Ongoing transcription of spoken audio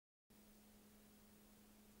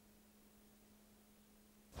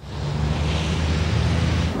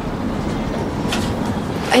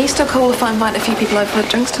you still cool if I invite a few people over for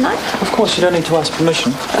drinks tonight? Of course, you don't need to ask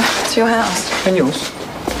permission. It's your house. And yours?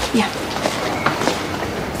 Yeah.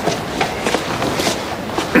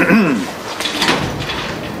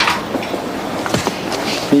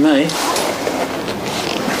 You may.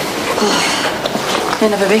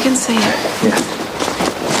 End of a vacancy. Yeah.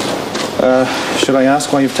 Should I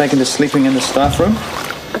ask why you've taken to sleeping in the staff room?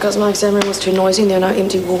 Because my exam room was too noisy and there are no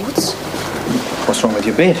empty wards. What's wrong with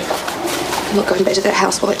your bed? I'm not going back to that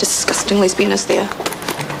house while that disgusting lesbian is there.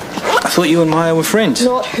 I thought you and Maya were friends.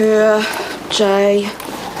 Not her, Jay.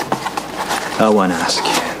 I won't ask.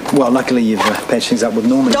 Well, luckily you've patched things up with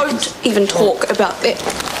Norman. Don't even talk about that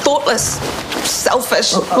thoughtless,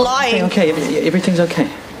 selfish, lying. Okay, everything's okay.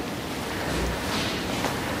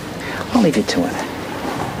 I'll leave you to it.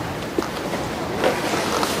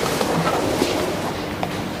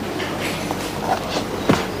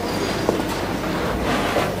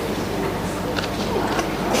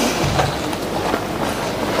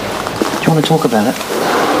 Do you want to talk about it?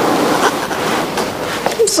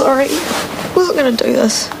 I'm sorry. I wasn't going to do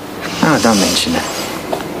this. Oh, don't mention it.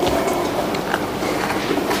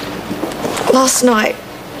 Last night,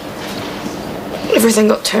 everything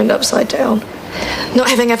got turned upside down. Not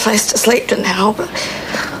having a place to sleep didn't help.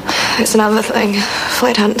 It's another thing.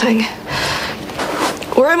 Flat hunting.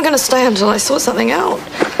 Where am I going to stay until I sort something out?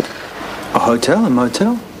 A hotel? A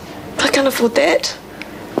motel? I can't afford that.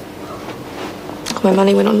 My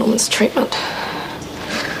money went on Norman's treatment.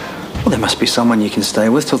 Well, there must be someone you can stay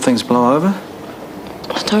with till things blow over.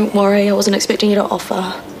 Don't worry, I wasn't expecting you to offer.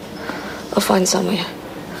 I'll find somewhere.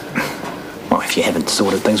 Well, if you haven't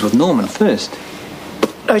sorted things with Norman first.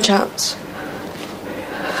 No chance.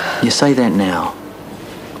 You say that now,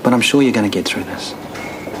 but I'm sure you're going to get through this.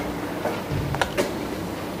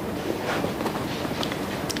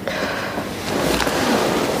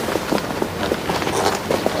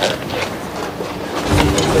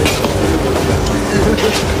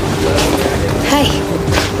 Hey.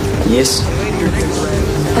 Yes?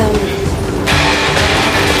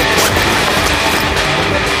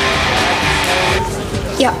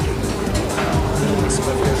 Yeah.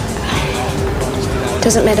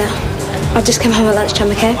 Doesn't matter. I'll just come home at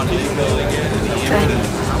lunchtime, okay? Fine.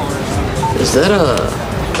 Is that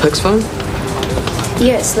a Pig's phone?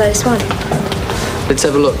 Yeah, it's the latest one. Let's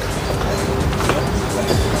have a look.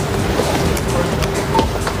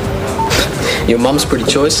 Your mum's pretty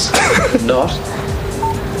choice. Not.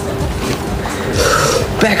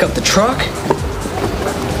 Back up the truck.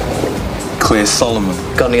 Claire Solomon.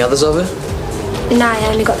 Got any others of her? No, I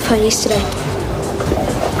only got the phone yesterday.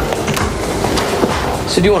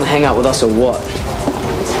 So do you want to hang out with us or what?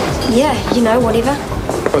 Yeah, you know, whatever.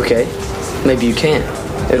 Okay, maybe you can.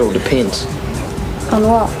 It all depends. On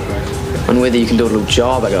what? On whether you can do a little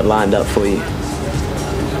job I got lined up for you.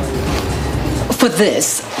 For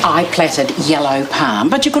this, I platted yellow palm,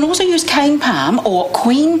 but you can also use cane palm or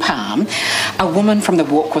queen palm. A woman from the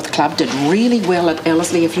Walk With Club did really well at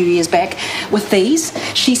Ellerslie a few years back with these.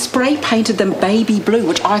 She spray painted them baby blue,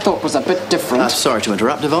 which I thought was a bit different. Sorry to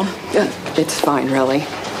interrupt, Yvonne. It's fine, really.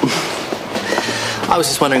 I was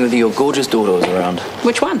just wondering whether your gorgeous daughter was around.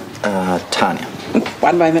 Which one? Tanya.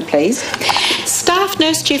 One moment, please. Staff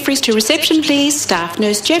Nurse Jeffries to reception, please. Staff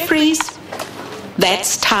Nurse Jeffries.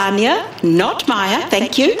 That's Tanya, not Maya,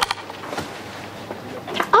 thank you.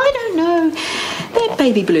 I don't know. That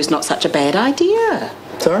baby blue's not such a bad idea.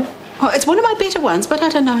 Sorry? Well, it's one of my better ones, but I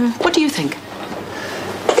don't know. What do you think?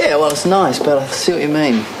 Yeah, well, it's nice, but I see what you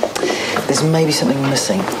mean. There's maybe something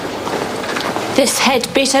missing. This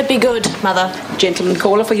had better be good, Mother. Gentleman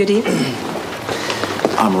caller for you, dear.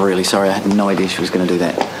 I'm really sorry. I had no idea she was going to do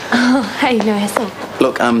that. Oh, hey, no hassle.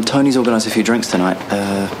 Look, Tony's organised a few drinks tonight.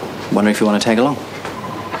 Wondering if you want to tag along.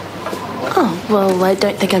 Oh, well, I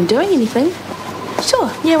don't think I'm doing anything. Sure,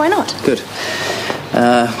 yeah, why not? Good.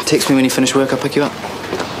 Text me when you finish work, I'll pick you up.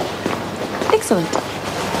 Excellent.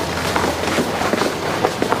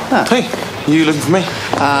 Hey, you looking for me?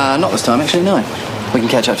 Not this time, actually, no. We can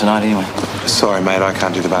catch up tonight anyway. Sorry, mate, I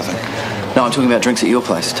can't do the bathing. No, I'm talking about drinks at your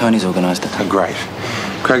place. Tony's organised it. Oh, great.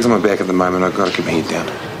 Craig's on my back at the moment. I've got to keep my head down.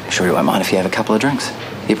 Sure you won't mind if you have a couple of drinks.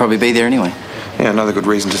 He'll probably be there anyway. Yeah, another good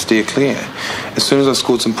reason to steer clear. As soon as I've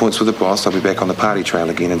scored some points with the boss, I'll be back on the party trail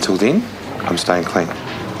again. Until then, I'm staying clean.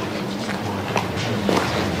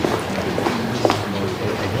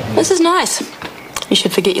 This is nice. You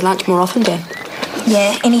should forget your lunch more often, Dan.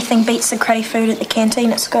 Yeah, anything beats the cruddy food at the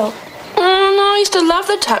canteen at school. Oh, no, I used to love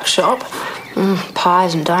the tuck shop.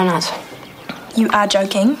 Pies and donuts. You are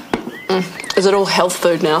joking. Is it all health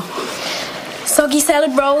food now? Soggy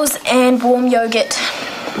salad rolls and warm yogurt.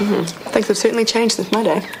 Things have certainly changed since my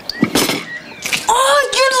day. Oh,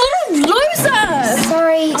 you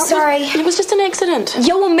sorry. It was just an accident.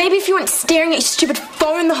 Yeah, well, maybe if you weren't staring at your stupid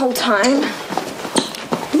phone the whole time.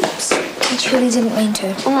 Oops. I truly didn't mean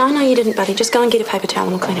to. Oh, I know you didn't, buddy. Just go and get a paper towel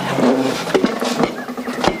and we'll clean it up.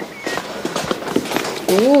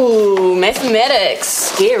 Ooh, mathematics.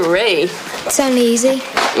 Scary. It's only easy.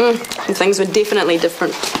 And things were definitely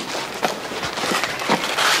different.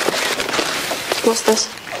 What's this?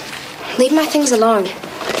 Leave my things alone.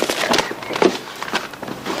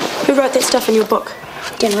 Who wrote that stuff in your book?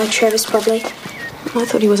 Don't know, Travis probably. I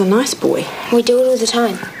thought he was a nice boy. We do it all the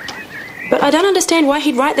time. But I don't understand why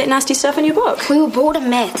he'd write that nasty stuff in your book. We were bored of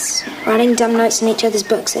maths. Writing dumb notes in each other's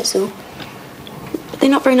books, that's all. They're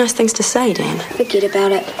not very nice things to say, Dan. Forget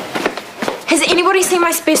about it. Has anybody seen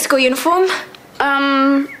my space school uniform?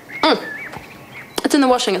 It's in the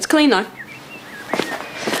washing. It's clean, though.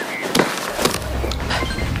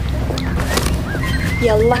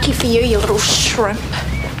 Yeah, lucky for you, you little shrimp.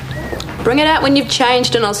 Bring it out when you've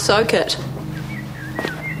changed and I'll soak it.